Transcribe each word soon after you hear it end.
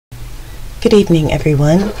Good evening,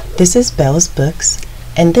 everyone. This is Belle's Books,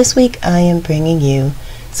 and this week I am bringing you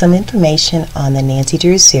some information on the Nancy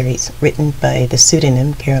Drew series written by the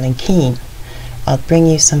pseudonym Carolyn Keene. I'll bring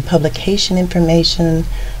you some publication information,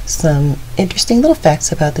 some interesting little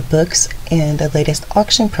facts about the books, and the latest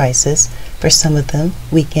auction prices for some of them,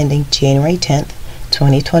 week ending January 10th,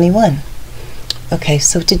 2021. Okay,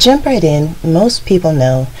 so to jump right in, most people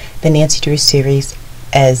know the Nancy Drew series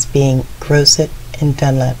as being Grosset and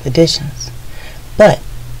Dunlap editions. But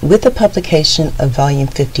with the publication of volume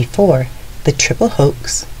 54, The Triple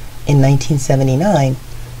Hoax, in 1979,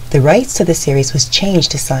 the rights to the series was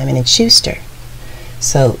changed to Simon & Schuster.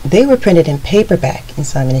 So they were printed in paperback in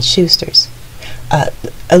Simon & Schuster's. A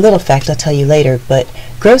little fact I'll tell you later, but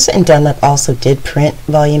Grosset and Dunlap also did print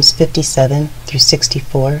volumes 57 through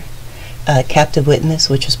 64, Captive Witness,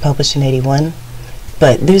 which was published in 81,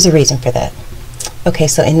 but there's a reason for that. Okay,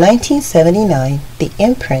 so in 1979, the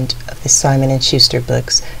imprint of the Simon & Schuster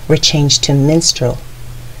books were changed to Minstrel,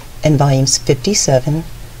 and volumes 57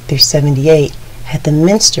 through 78 had the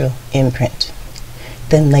Minstrel imprint.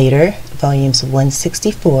 Then later, volumes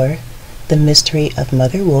 164, The Mystery of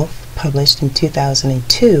Mother Wolf, published in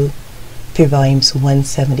 2002, through volumes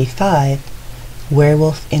 175,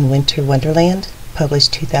 Werewolf in Winter Wonderland,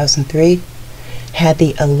 published 2003, had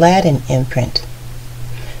the Aladdin imprint.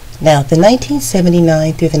 Now, the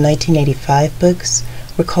 1979 through the 1985 books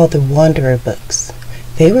were called the Wanderer books.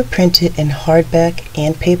 They were printed in hardback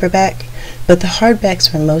and paperback, but the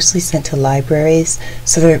hardbacks were mostly sent to libraries,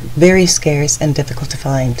 so they're very scarce and difficult to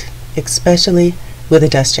find, especially with a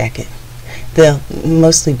dust jacket. They'll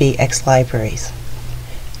mostly be ex-libraries.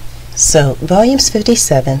 So, volumes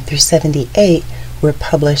 57 through 78 were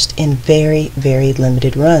published in very, very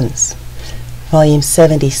limited runs. Volume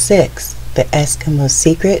 76, The Eskimo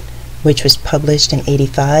Secret, which was published in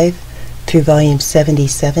 85, through volume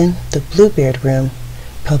 77, The Bluebeard Room,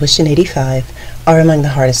 published in 85, are among the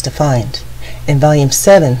hardest to find. And volume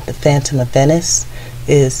 7, The Phantom of Venice,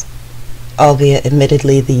 is, albeit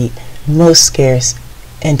admittedly, the most scarce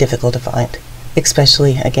and difficult to find,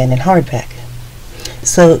 especially, again, in hardback.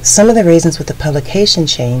 So some of the reasons with the publication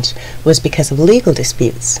change was because of legal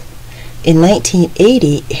disputes. In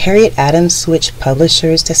 1980, Harriet Adams switched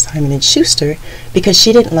publishers to Simon & Schuster because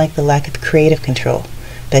she didn't like the lack of creative control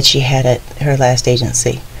that she had at her last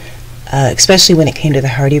agency, especially when it came to the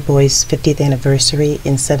Hardy Boys' 50th anniversary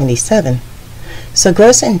in 77. So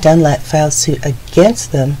Grosset and Dunlap filed suit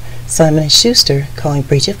against them, Simon & Schuster, calling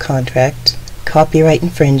breach of contract, copyright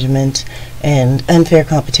infringement, and unfair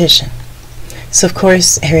competition. So of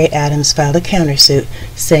course, Harriet Adams filed a countersuit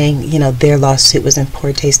saying, their lawsuit was in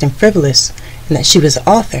poor taste and frivolous, and that she was the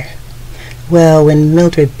author. Well, when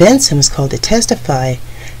Mildred Benson was called to testify,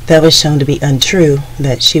 that was shown to be untrue,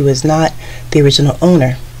 that she was not the original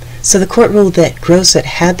owner. So the court ruled that Grosset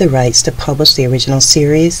had the rights to publish the original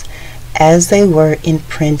series as they were in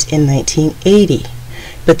print in 1980,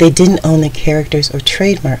 but they didn't own the characters or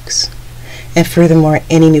trademarks. And furthermore,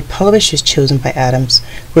 any new publishers chosen by Adams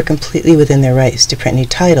were completely within their rights to print new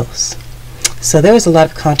titles. So there was a lot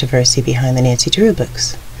of controversy behind the Nancy Drew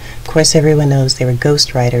books. Of course, everyone knows they were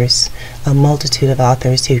ghostwriters, a multitude of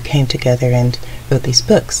authors who came together and wrote these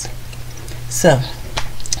books. So,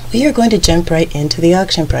 we are going to jump right into the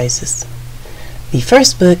auction prices. The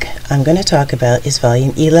first book I'm going to talk about is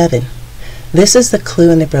volume 11. This is The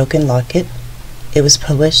Clue in the Broken Locket. It was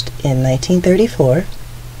published in 1934.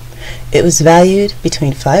 It was valued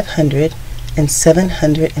between $500 and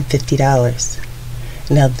 $750.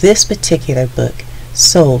 Now this particular book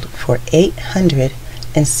sold for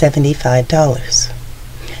 $875.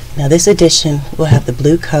 Now this edition will have the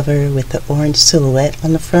blue cover with the orange silhouette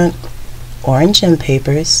on the front, orange end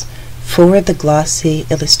papers, 4 of the glossy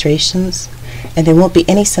illustrations, and there won't be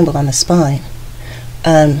any symbol on the spine.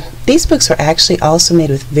 These books are actually also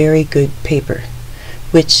made with very good paper,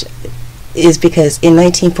 which is because in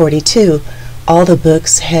 1942 all the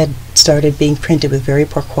books had started being printed with very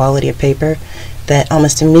poor quality of paper that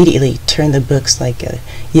almost immediately turned the books like a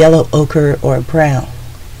yellow ochre or a brown.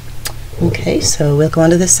 Okay, so we'll go on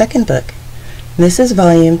to the second book. This is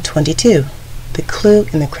volume 22, The Clue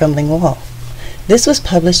in the Crumbling Wall. This was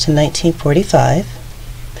published in 1945.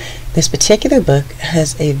 This particular book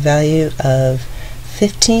has a value of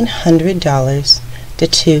 $1,500 to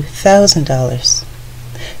 $2,000.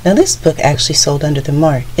 Now this book actually sold under the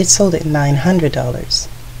mark. It sold at $900.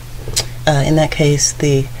 In that case,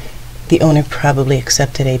 the owner probably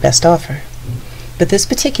accepted a best offer. But this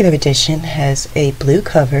particular edition has a blue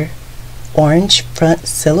cover, orange front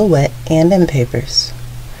silhouette, and end papers.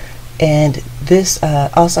 And this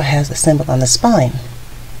also has a symbol on the spine.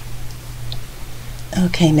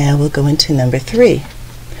 Okay, now we'll go into number 3.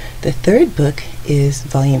 The third book is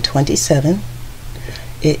volume 27.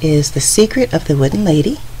 It is The Secret of the Wooden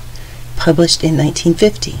Lady, published in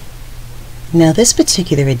 1950. Now this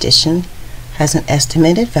particular edition has an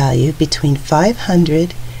estimated value between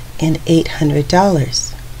 $500 and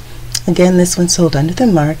 $800. Again, this one sold under the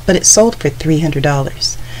mark, but it sold for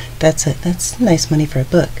 $300. That's nice money for a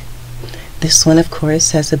book. This one, of course,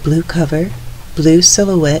 has a blue cover, blue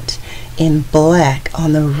silhouette, in black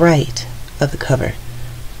on the right of the cover,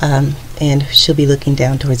 and she'll be looking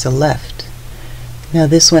down towards the left. Now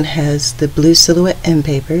this one has the blue silhouette end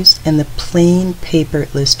papers and the plain paper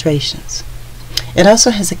illustrations. It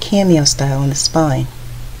also has a cameo style on the spine.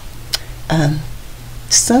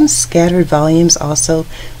 Some scattered volumes also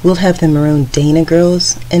will have the maroon Dana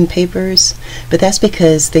Girls end papers, but that's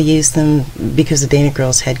because they used them because the Dana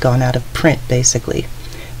Girls had gone out of print, basically.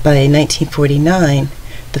 By 1949,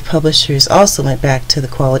 the publishers also went back to the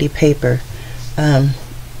quality paper,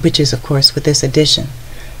 which is, of course, with this edition.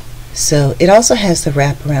 So it also has the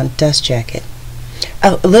wraparound dust jacket.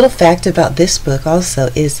 Oh, a little fact about this book also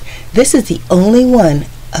is this is the only one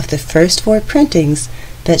of the first 4 printings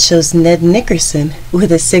that shows Ned Nickerson with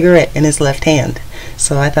a cigarette in his left hand.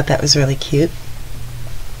 So I thought that was really cute.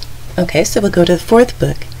 Okay, so we'll go to the 4th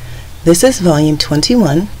book. This is volume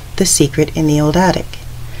 21, The Secret in the Old Attic.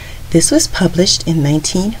 This was published in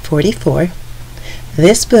 1944.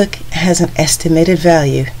 This book has an estimated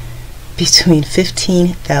value between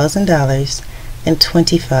 $15,000 and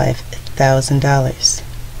 $25,000.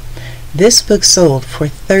 This book sold for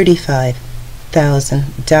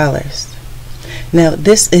 $35,000. Now,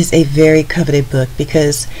 this is a very coveted book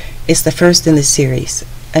because it's the first in the series.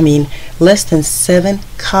 I mean, less than 7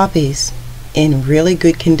 copies in really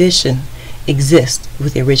good condition exist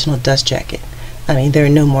with the original dust jacket. I mean, there are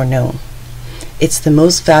no more known. It's the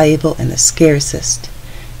most valuable and the scarcest.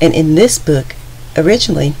 And in this book,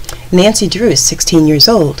 originally, Nancy Drew is 16 years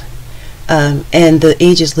old, and the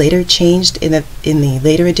ages later changed in the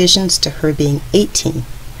later editions to her being 18.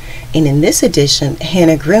 And in this edition,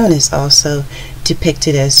 Hannah Groen is also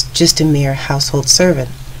depicted as just a mere household servant,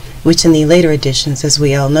 which in the later editions, as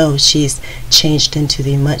we all know, she's changed into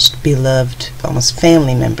the much beloved, almost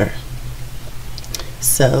family member.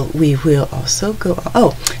 So we will also go on.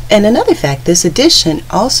 Oh, and another fact, this edition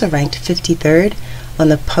also ranked 53rd on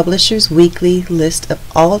the Publishers Weekly list of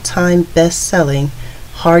all-time best-selling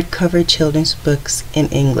hardcover children's books in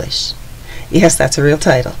English. Yes, that's a real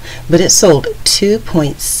title, but it sold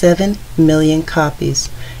 2.7 million copies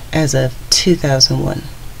as of 2001.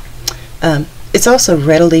 It's also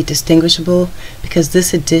readily distinguishable because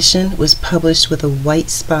this edition was published with a white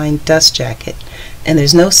spine dust jacket, and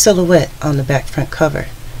there's no silhouette on the back front cover.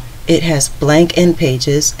 It has blank end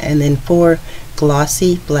pages and then 4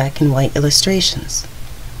 glossy black and white illustrations.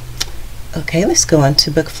 Okay, let's go on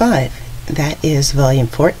to book 5. That is volume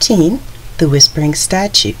 14, The Whispering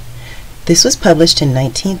Statue. This was published in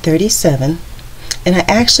 1937, and I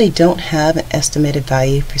actually don't have an estimated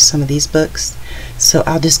value for some of these books, so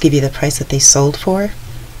I'll just give you the price that they sold for.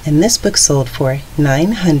 And this book sold for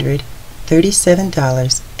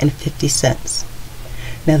 $937.50.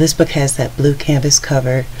 Now this book has that blue canvas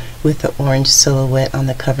cover with the orange silhouette on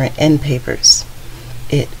the cover and end papers.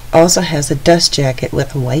 It also has a dust jacket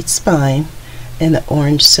with a white spine and the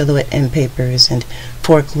orange silhouette end papers and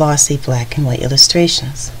 4 glossy black and white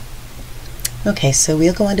illustrations. Okay, so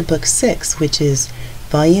we'll go on to book 6, which is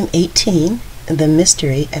volume 18, The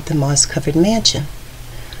Mystery at the Moss-Covered Mansion.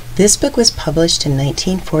 This book was published in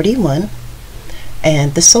 1941,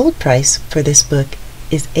 and the sold price for this book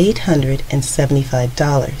is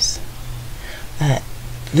 $875.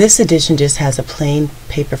 This edition just has a plain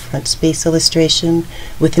paper frontispiece illustration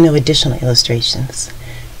with no additional illustrations.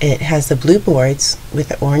 It has the blue boards with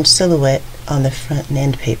the orange silhouette on the front and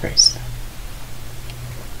end papers.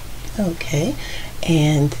 Okay,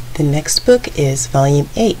 and the next book is volume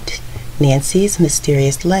 8, Nancy's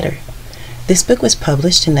Mysterious Letter. This book was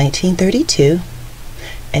published in 1932,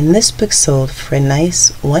 and this book sold for a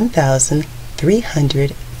nice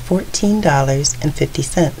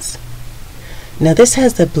 $1,314.50. Now this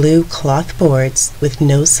has the blue cloth boards with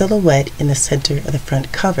no silhouette in the center of the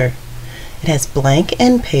front cover. It has blank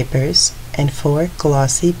end papers and 4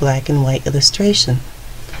 glossy black and white illustrations.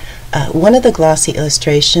 One of the glossy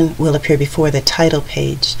illustration will appear before the title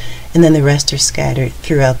page, and then the rest are scattered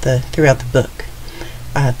throughout the book.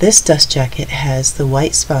 This dust jacket has the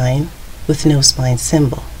white spine with no spine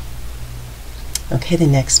symbol. Okay, the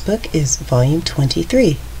next book is volume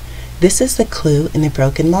 23. This is The Clue in the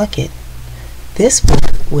Broken Locket. This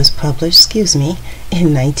book was published, in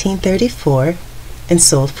 1934, and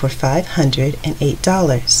sold for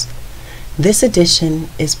 $508. This edition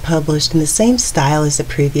is published in the same style as the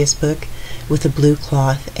previous book, with a blue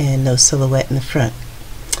cloth and no silhouette in the front.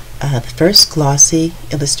 The first glossy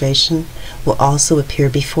illustration will also appear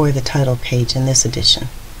before the title page in this edition.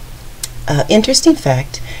 Interesting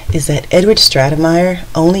fact is that Edward Stratemeyer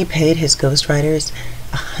only paid his ghostwriters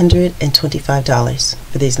 $125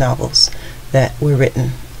 for these novels that were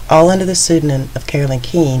written, all under the pseudonym of Carolyn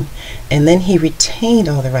Keene, and then he retained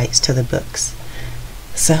all the rights to the books.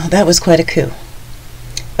 So that was quite a coup.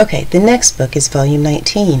 Okay, the next book is Volume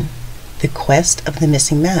 19, The Quest of the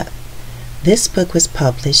Missing Map. This book was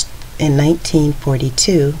published in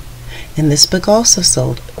 1942, and this book also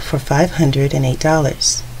sold for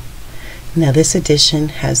 $508. Now this edition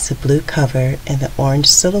has the blue cover and the orange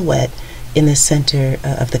silhouette in the center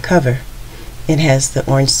of the cover. It has the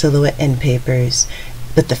orange silhouette end papers,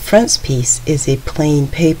 but the front piece is a plain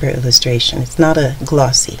paper illustration. It's not a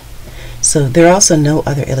glossy. So there are also no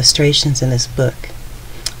other illustrations in this book.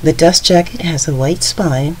 The dust jacket has a white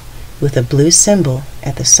spine with a blue symbol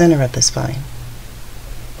at the center of the spine.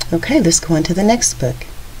 Okay, let's go on to the next book.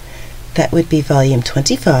 That would be Volume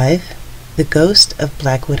 25, The Ghost of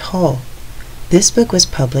Blackwood Hall. This book was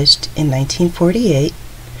published in 1948,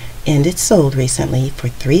 and it sold recently for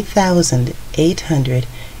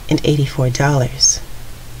 $3,884.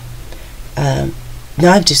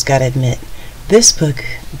 Now I've just got to admit, this book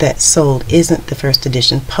that sold isn't the first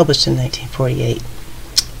edition published in 1948.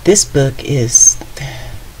 This book is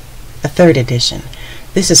a third edition.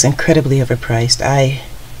 This is incredibly overpriced. I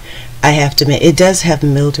have to admit, it does have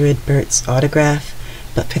Mildred Burt's autograph,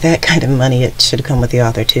 but for that kind of money it should have come with the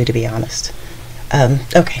author too, to be honest.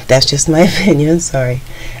 Okay, that's just my opinion, sorry.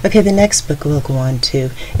 Okay, the next book we'll go on to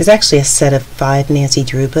is actually a set of 5 Nancy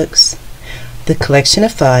Drew books. The collection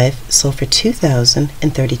of 5 sold for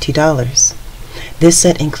 $2,032. This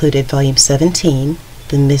set included Volume 17,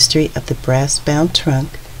 The Mystery of the Brass-Bound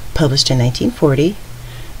Trunk, published in 1940,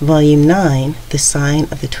 Volume 9, The Sign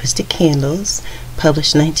of the Twisted Candles,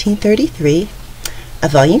 published in 1933,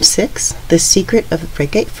 Volume 6, The Secret of the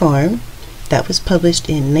Brickgate Farm, that was published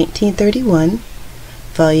in 1931,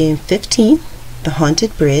 Volume 15, The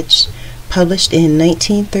Haunted Bridge, published in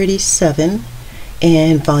 1937,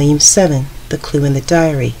 and Volume 7, The Clue in the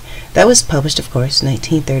Diary, that was published, of course, in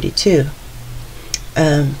 1932.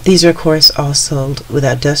 These are, of course, all sold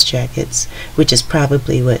without dust jackets, which is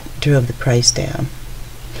probably what drove the price down.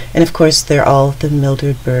 And of course, they're all the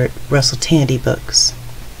Mildred Burt Russell Tandy books.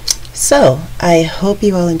 So, I hope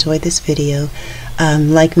you all enjoyed this video.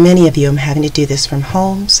 Like many of you, I'm having to do this from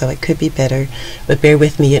home, so it could be better, but bear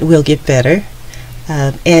with me, it will get better.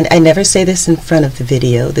 And I never say this in front of the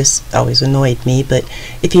video. This always annoyed me, but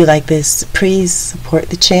if you like this, please support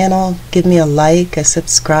the channel, give me a like, a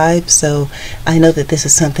subscribe, so I know that this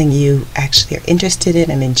is something you actually are interested in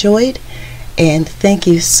and enjoyed. And thank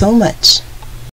you so much.